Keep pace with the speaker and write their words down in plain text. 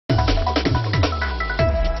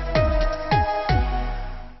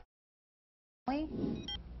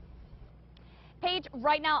Smith,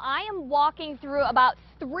 right now I am walking through about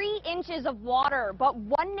 3 inches of water, but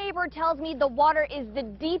one neighbor tells me the water is the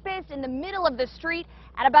deepest in the middle of the street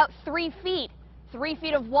at about 3 feet. 3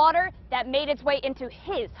 feet of water that made its way into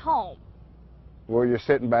his home. Well, you're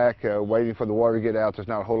sitting back waiting for the water to get out. There's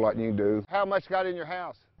not a whole lot you can do. How much got in your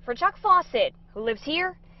house? For Chuck Fawcett, who lives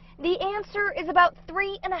here, the answer is about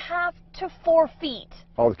 3.5 to 4 feet.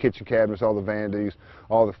 All the kitchen cabinets, all the vanities,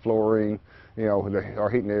 all the flooring, you know, our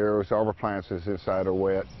heating areas, all our appliances inside are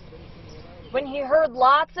wet. When he heard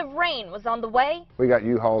lots of rain was on the way, We got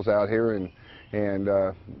U-Hauls out here and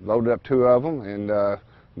loaded up 2 of them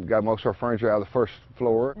and got most of our furniture out of the first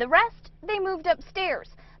floor. the rest they moved upstairs.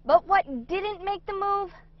 But what didn't make the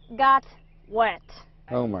move got wet.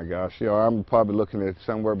 Oh my gosh, you know, I'm probably looking at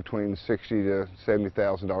somewhere between $60,000 to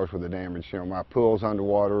 $70,000 worth of damage. You know, my pool's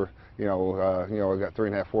underwater. I got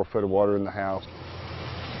 3.5, 4 foot of water in the house.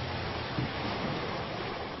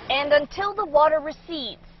 And until the water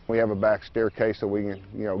recedes, We have a back staircase that we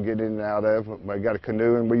can, get in and out of. I got a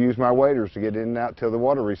canoe, and we use my waders to get in and out till the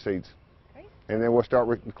water recedes. Great. And then we'll start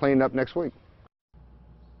cleaning up next week.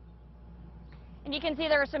 and you can see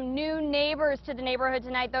there are some new neighbors to the neighborhood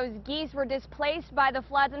tonight. Those geese were displaced by the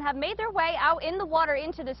floods and have made their way out in the water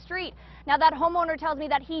into the street. Now that homeowner tells me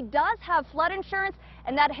that he does have flood insurance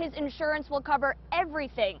and that his insurance will cover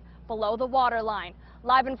everything below the water line.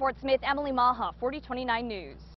 Live in Fort Smith, Emily Maha, 4029 News.